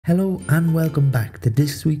Hello and welcome back to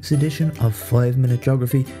this week's edition of 5 Minute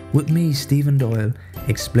Geography with me, Stephen Doyle,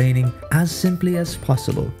 explaining as simply as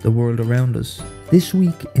possible the world around us. This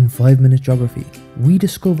week in 5 Minute Geography, we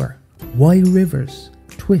discover why rivers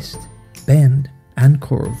twist, bend and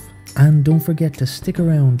curve. And don't forget to stick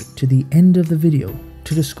around to the end of the video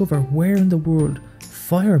to discover where in the world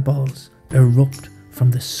fireballs erupt from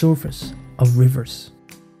the surface of rivers.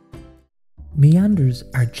 Meanders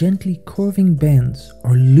are gently curving bends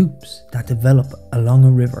or loops that develop along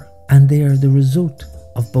a river, and they are the result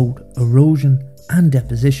of both erosion and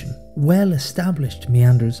deposition. Well-established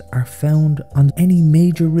meanders are found on any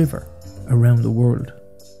major river around the world.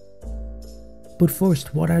 But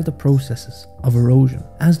first, what are the processes of erosion?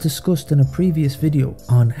 As discussed in a previous video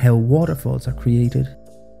on how waterfalls are created,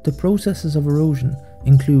 the processes of erosion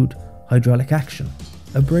include hydraulic action,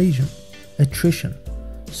 abrasion, attrition,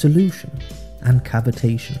 solution, and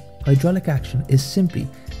cavitation. Hydraulic action is simply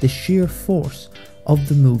the sheer force of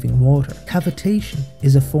the moving water. Cavitation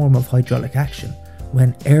is a form of hydraulic action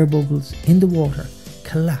when air bubbles in the water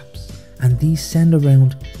collapse, and these send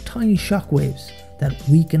around tiny shock waves that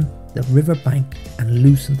weaken the river bank and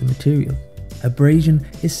loosen the material. Abrasion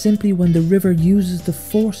is simply when the river uses the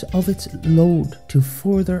force of its load to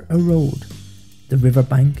further erode the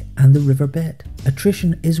riverbank and the riverbed.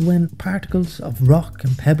 Attrition is when particles of rock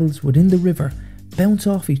and pebbles within the river bounce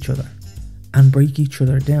off each other and break each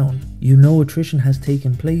other down. You know attrition has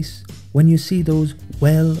taken place when you see those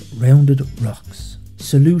well-rounded rocks.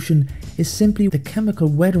 Solution is simply the chemical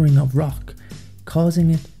weathering of rock, causing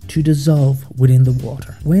it to dissolve within the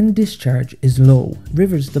water. When discharge is low,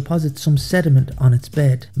 rivers deposit some sediment on its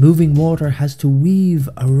bed. Moving water has to weave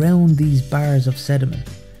around these bars of sediment.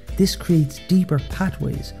 This creates deeper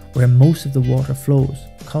pathways where most of the water flows,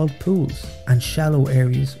 called pools, and shallow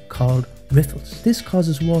areas called riffles. This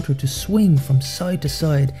causes water to swing from side to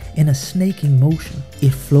side in a snaking motion.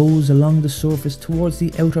 It flows along the surface towards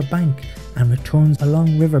the outer bank and returns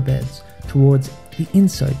along riverbeds towards the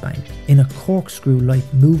inside bank in a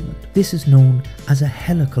corkscrew-like movement. This is known as a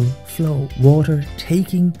helical flow. Water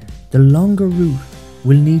taking the longer route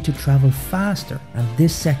will need to travel faster, and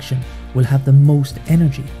this section will have the most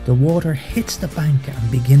energy. The water hits the bank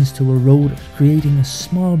and begins to erode it, creating a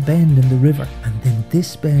small bend in the river, and then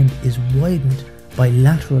this bend is widened by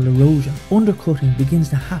lateral erosion. Undercutting begins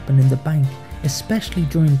to happen in the bank, especially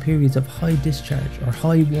during periods of high discharge or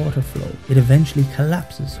high water flow. It eventually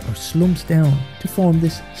collapses or slumps down to form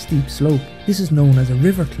this steep slope. This is known as a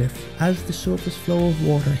river cliff. As the surface flow of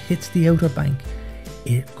water hits the outer bank,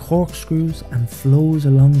 it corkscrews and flows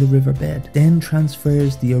along the riverbed, then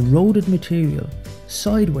transfers the eroded material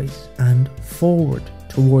sideways and forward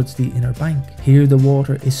towards the inner bank. Here the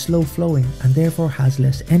water is slow flowing and therefore has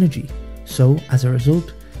less energy, so as a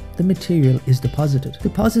result the material is deposited.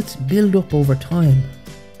 Deposits build up over time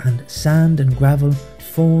and sand and gravel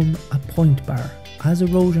form a point bar. As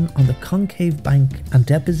erosion on the concave bank and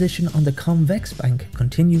deposition on the convex bank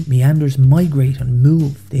continue, meanders migrate and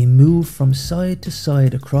move. They move from side to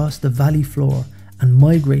side across the valley floor and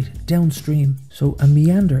migrate downstream. So a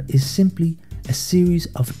meander is simply a series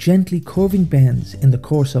of gently curving bends in the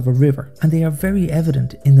course of a river, and they are very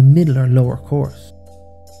evident in the middle or lower course.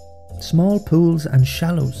 Small pools and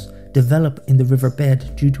shallows develop in the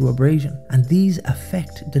riverbed due to abrasion, and these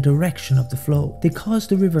affect the direction of the flow. They cause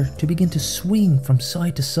the river to begin to swing from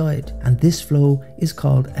side to side, and this flow is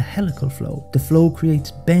called a helical flow. The flow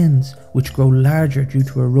creates bends which grow larger due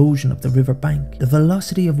to erosion of the river bank. The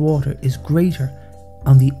velocity of water is greater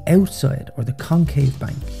on the outside or the concave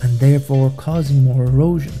bank, and therefore causing more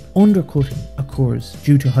erosion. Undercutting occurs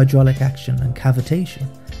due to hydraulic action and cavitation,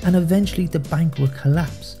 and eventually the bank will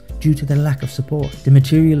collapse due to the lack of support. The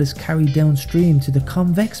material is carried downstream to the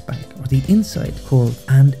convex bank or the inside curve,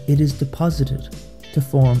 and it is deposited to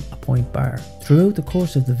form a point bar. Throughout the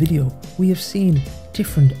course of the video, we have seen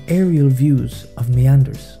different aerial views of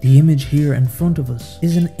meanders. The image here in front of us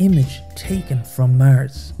is an image taken from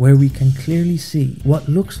Mars, where we can clearly see what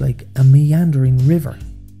looks like a meandering river,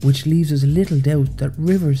 which leaves us little doubt that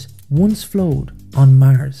rivers once flowed on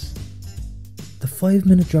Mars. The 5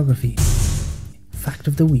 Minute Geography Fact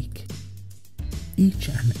of the Week. Each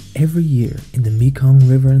and every year in the Mekong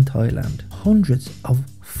River in Thailand, hundreds of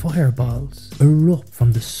fireballs erupt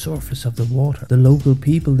from the surface of the water. The local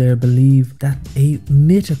people there believe that a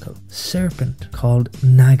mythical serpent called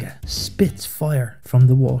Naga spits fire from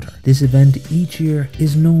the water. This event each year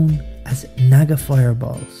is known as Naga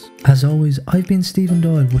Fireballs. As always, I've been Stephen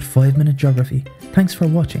Doyle with 5 Minute Geography. Thanks for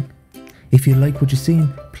watching. If you like what you've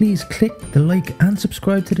seen, please click the like and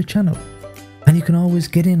subscribe to the channel. And you can always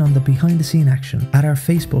get in on the behind the scene action at our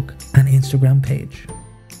Facebook and Instagram page.